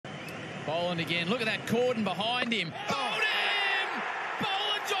Boland again. Look at that cordon behind him. Bowled him!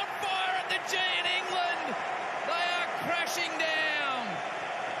 Boland's on fire at the G in England. They are crashing down.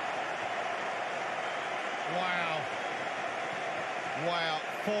 Wow. Wow.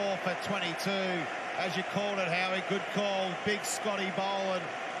 4 for 22. As you called it, Howie. Good call. Big Scotty Boland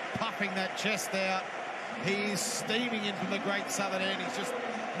puffing that chest out. He is steaming in from the great southern end. He's just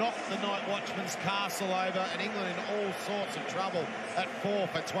knocked the night watchman's castle over, and England in all sorts of trouble at 4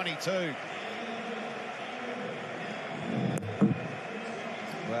 for 22.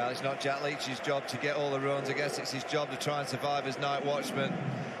 Well, it's not Jack Leach's job to get all the runs. I guess it's his job to try and survive as night watchman.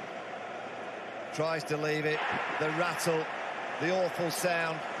 Tries to leave it. The rattle, the awful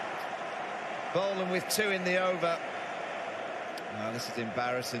sound. Boland with 2 in the over. Now, this is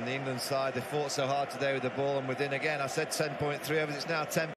embarrassing. The England side, they fought so hard today with the ball, and within, again, I said 10.3 overs, it's now 10.